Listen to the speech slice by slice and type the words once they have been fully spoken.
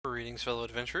Greetings, fellow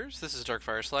adventurers. This is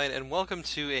darkfireslide, and welcome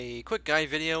to a quick guide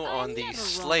video on the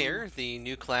Slayer, the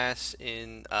new class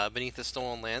in Beneath the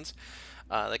Stolen Lands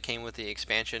that came with the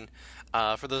expansion.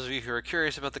 For those of you who are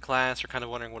curious about the class or kind of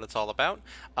wondering what it's all about,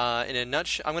 in a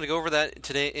nutshell, I'm going to go over that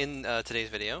today in today's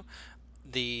video.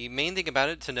 The main thing about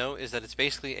it to know is that it's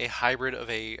basically a hybrid of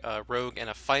a rogue and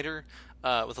a fighter,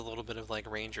 with a little bit of like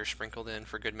ranger sprinkled in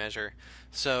for good measure.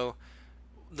 So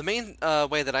the main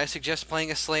way that I suggest playing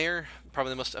a Slayer,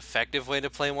 probably the most effective way to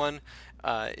play one,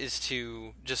 is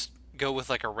to just go with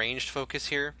like a ranged focus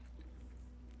here.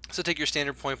 So take your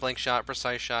standard point blank shot,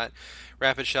 precise shot,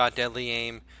 rapid shot, deadly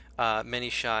aim, mini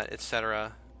shot,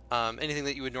 etc. Anything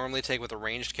that you would normally take with a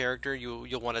ranged character,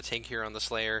 you'll want to take here on the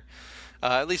Slayer,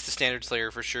 at least the standard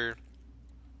Slayer for sure.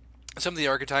 Some of the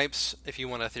archetypes, if you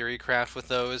want to theory craft with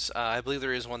those, I believe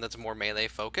there is one that's more melee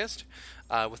focused.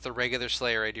 With the regular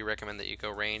Slayer, I do recommend that you go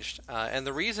ranged. And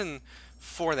the reason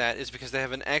for that is because they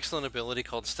have an excellent ability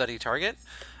called Study Target,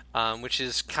 which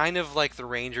is kind of like the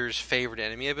Ranger's favorite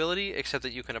enemy ability, except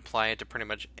that you can apply it to pretty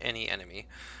much any enemy.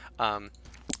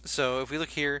 So if we look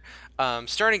here,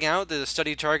 starting out, the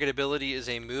Study Target ability is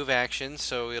a move action,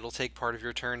 so it'll take part of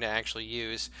your turn to actually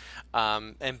use.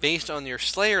 And based on your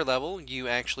Slayer level, you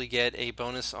actually get a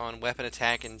bonus on weapon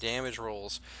attack and damage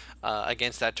rolls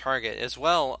against that target. As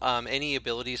well, any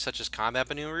abilities such as combat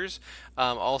maneuvers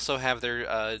also have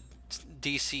their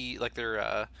DC, like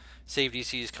their save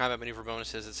DCs, combat maneuver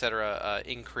bonuses, etc.,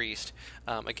 increased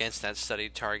against that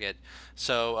studied target.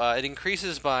 So it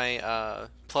increases by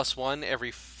 +1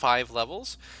 every 5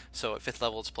 levels. So at 5th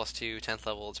level it's +2, 10th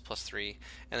level it's +3,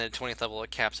 and then at 20th level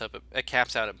it caps out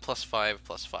at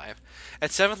 +5/+5.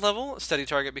 At 7th level, study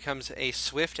target becomes a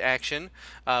swift action,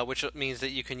 which means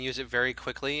that you can use it very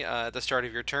quickly at the start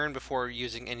of your turn before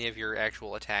using any of your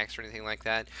actual attacks or anything like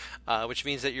that, which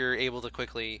means that you're able to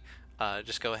quickly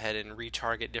just go ahead and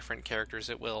retarget different characters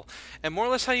at will. And more or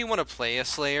less how you want to play a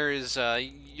Slayer is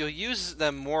you'll use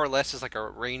them more or less as like a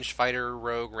ranged fighter,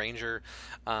 rogue, ranger,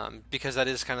 because that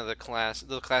is kind of the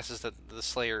classes that the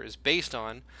Slayer is based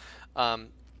on.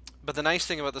 But the nice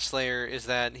thing about the Slayer is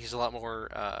that he's a lot more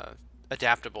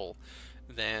adaptable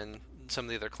than some of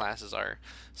the other classes are.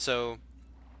 So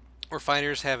where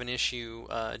fighters have an issue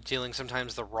dealing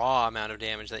sometimes the raw amount of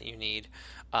damage that you need,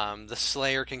 the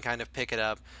Slayer can kind of pick it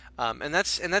up, and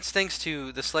that's thanks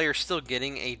to the Slayer still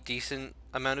getting a decent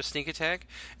amount of sneak attack.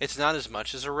 It's not as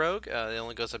much as a rogue. It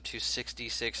only goes up to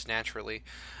 6d6 naturally,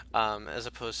 as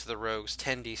opposed to the rogue's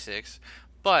 10d6.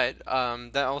 But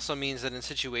that also means that in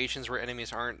situations where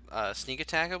enemies aren't sneak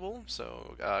attackable,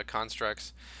 so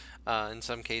constructs, in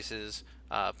some cases,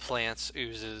 plants,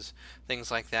 oozes,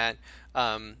 things like that,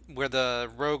 where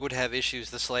the rogue would have issues,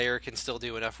 the Slayer can still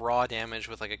do enough raw damage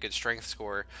with like a good strength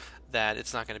score that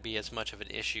it's not going to be as much of an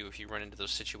issue if you run into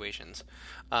those situations.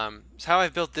 So how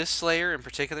I've built this Slayer in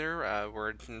particular, we're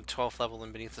in 12th level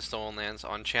in Beneath the Stolen Lands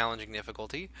on challenging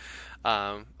difficulty.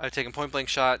 I've taken point blank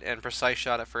shot and precise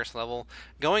shot at 1st level.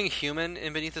 Going human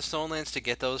in Beneath the Stolen Lands to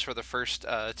get those for the first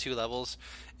 2 levels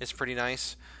is pretty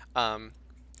nice. And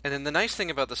then the nice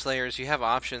thing about the Slayer is you have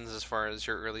options as far as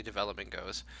your early development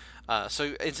goes.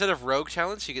 So instead of rogue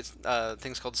talents, you get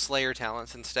things called Slayer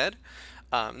talents instead.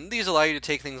 These allow you to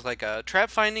take things like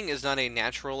trap finding is not a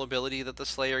natural ability that the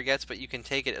Slayer gets, but you can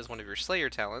take it as one of your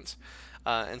Slayer talents.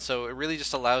 And so it really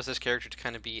just allows this character to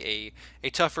kind of be a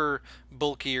tougher,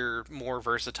 bulkier, more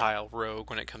versatile rogue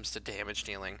when it comes to damage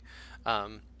dealing.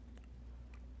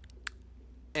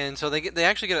 And so they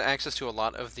actually get access to a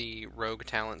lot of the rogue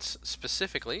talents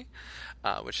specifically,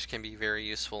 which can be very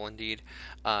useful indeed.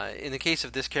 In the case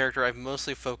of this character, I've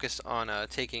mostly focused on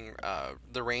taking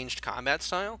the ranged combat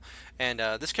style, and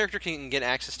this character can get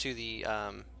access to the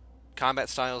combat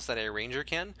styles that a ranger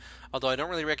can, although I don't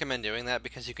really recommend doing that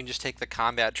because you can just take the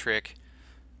combat trick,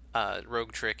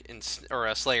 rogue trick, or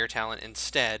a Slayer talent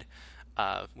instead,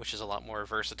 which is a lot more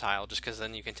versatile, just because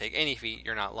then you can take any feat,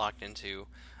 you're not locked into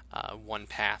one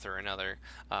path or another,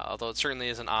 although it certainly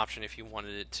is an option if you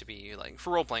wanted it to be like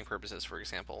for role-playing purposes, for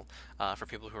example, for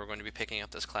people who are going to be picking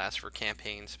up this class for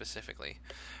campaign specifically.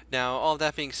 Now, all of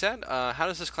that being said, how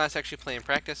does this class actually play in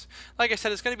practice? Like I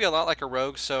said, it's going to be a lot like a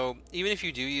rogue, so even if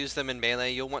you do use them in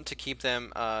melee, you'll want to keep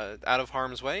them out of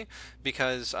harm's way,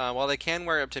 because while they can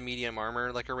wear up to medium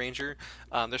armor like a ranger,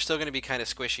 they're still going to be kind of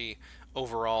squishy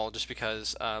overall, just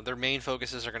because their main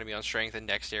focuses are going to be on strength and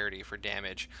dexterity for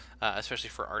damage, especially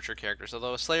for archer characters.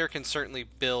 Although a Slayer can certainly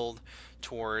build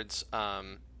towards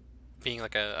being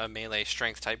like a melee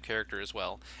strength type character as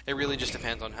well. It really just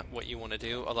depends on what you want to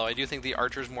do. Although I do think the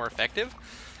archer is more effective,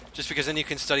 just because then you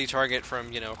can study target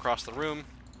from across the room,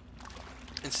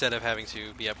 instead of having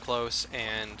to be up close,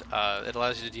 and it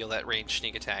allows you to deal that ranged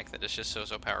sneak attack that is just so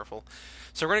powerful.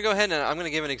 So we're going to go ahead and I'm going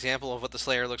to give an example of what the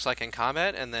Slayer looks like in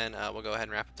combat, and then we'll go ahead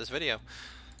and wrap up this video.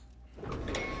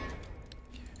 Okay,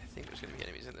 I think there's going to be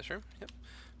enemies in this room. Yep.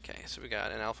 Okay, so we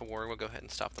got an Alpha Warg. We'll go ahead and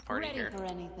stop the party here. For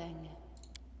anything.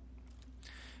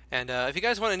 And if you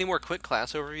guys want any more quick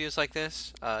class overviews like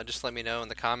this, just let me know in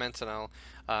the comments, and I'll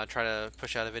try to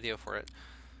push out a video for it.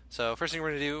 So first thing we're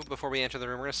going to do before we enter the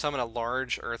room, we're going to summon a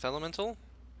large Earth Elemental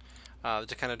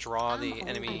to kind of draw the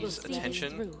enemy's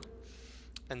attention.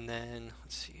 And then,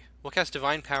 let's see, we'll cast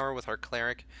Divine Power with our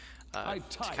Cleric to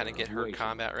kind of get her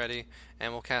combat ready.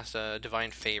 And we'll cast a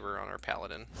Divine Favor on our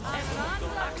Paladin.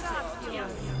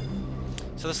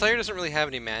 So the Slayer doesn't really have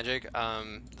any magic.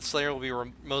 The Slayer will be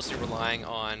mostly relying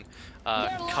on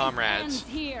comrades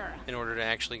in order to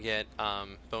actually get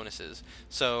bonuses.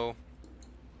 So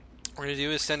what we're going to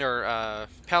do is send our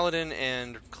Paladin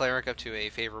and Cleric up to a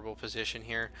favorable position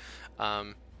here.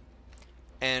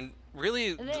 And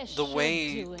really, the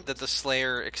way that the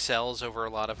Slayer excels over a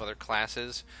lot of other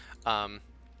classes,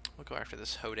 we'll go after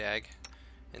this Hodag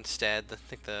instead. I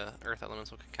think the Earth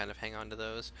Elemental can kind of hang on to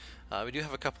those. We do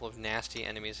have a couple of nasty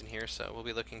enemies in here, so we'll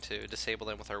be looking to disable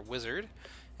them with our Wizard,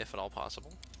 if at all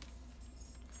possible.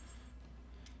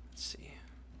 Let's see.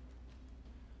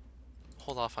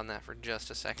 Hold off on that for just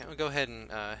a second. We'll go ahead and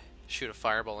shoot a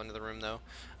fireball into the room, though.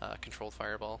 Controlled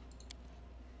fireball.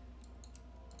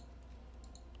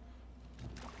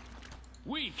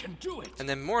 We can do it. And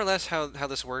then more or less how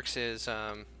this works is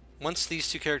once these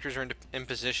two characters are in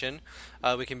position,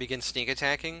 we can begin sneak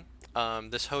attacking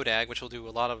this Hodag, which will do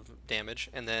a lot of damage.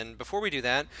 And then before we do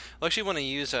that, we'll actually want to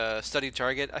use a studied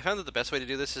target. I found that the best way to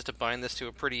do this is to bind this to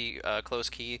a pretty close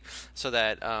key so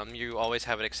that you always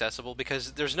have it accessible,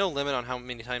 because there's no limit on how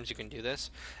many times you can do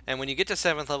this. And when you get to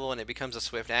 7th level and it becomes a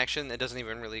swift action, it doesn't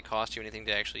even really cost you anything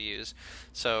to actually use.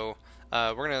 So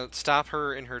we're going to stop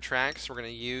her in her tracks. We're going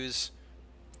to use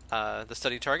the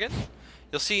studied target.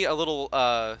 You'll see a little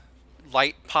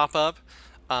light pop up,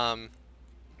 and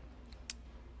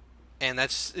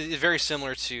that's very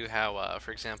similar to how,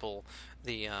 for example,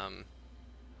 the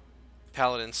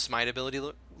Paladin's Smite ability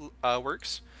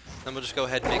works. Then we'll just go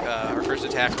ahead and make our first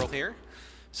attack roll here.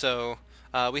 So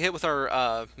we hit with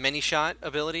our many shot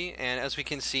ability, and as we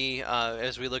can see,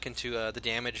 as we look into the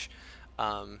damage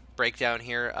breakdown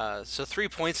here, so 3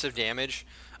 points of damage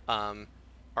are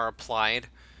applied,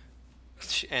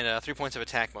 and 3 points of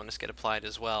attack bonus get applied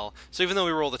as well. So even though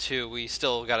we rolled a 2, we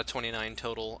still got a 29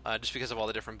 total, just because of all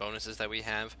the different bonuses that we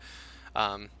have.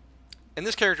 And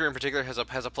this character in particular has a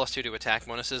 +2 to attack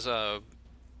bonuses,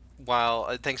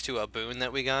 while thanks to a boon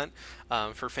that we got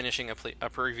for finishing a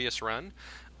previous run.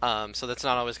 So that's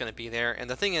not always going to be there. And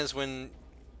the thing is,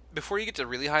 before you get to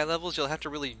really high levels, you'll have to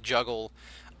really juggle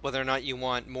whether or not you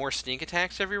want more sneak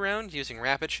attacks every round using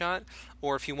rapid shot,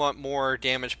 or if you want more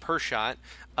damage per shot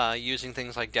using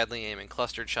things like deadly aim and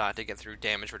clustered shot to get through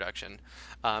damage reduction.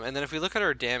 And then if we look at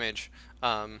our damage,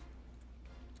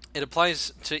 it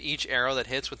applies to each arrow that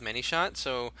hits with many shot,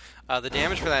 so the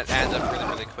damage for that adds up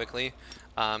really quickly.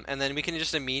 And then we can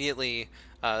just immediately,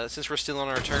 since we're still on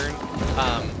our turn,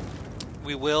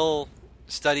 we will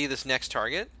study this next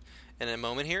target in a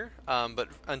moment here, but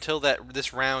until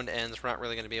this round ends, we're not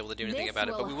really going to be able to do anything about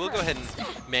it. But we will go ahead and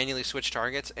manually switch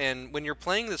targets. And when you're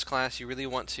playing this class, you really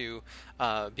want to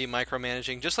be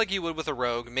micromanaging, just like you would with a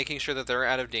rogue, making sure that they're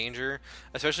out of danger,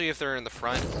 especially if they're in the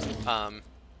front.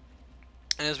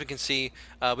 And as we can see,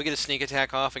 we get a sneak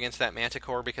attack off against that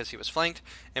Manticore because he was flanked,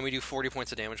 and we do 40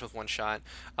 points of damage with one shot.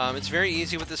 It's very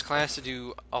easy with this class to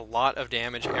do a lot of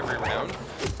damage every round,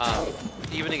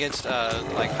 even against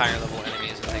like higher level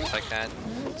enemies and things like that.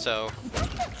 So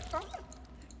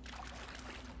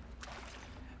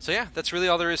yeah, that's really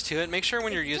all there is to it. Make sure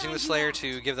when you're using the Slayer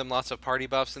to give them lots of party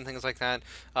buffs and things like that.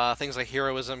 Things like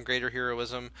heroism, greater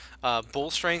heroism. Bull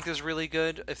strength is really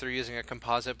good if they're using a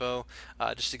composite bow,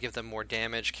 just to give them more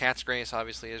damage. Cat's Grace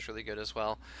obviously is really good as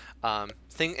well.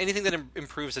 Anything that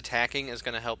improves attacking is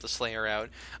going to help the Slayer out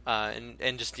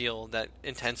and just deal that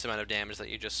intense amount of damage that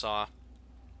you just saw.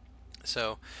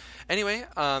 So anyway,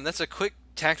 that's a quick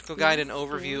tactical guide and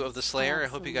overview of the Slayer. I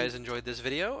hope you guys enjoyed this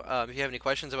video. If you have any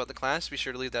questions about the class, be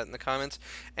sure to leave that in the comments,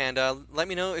 and let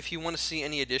me know if you want to see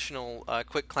any additional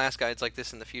quick class guides like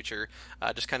this in the future,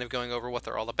 just kind of going over what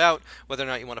they're all about, whether or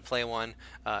not you want to play one,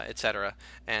 etc.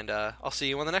 And I'll see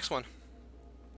you on the next one.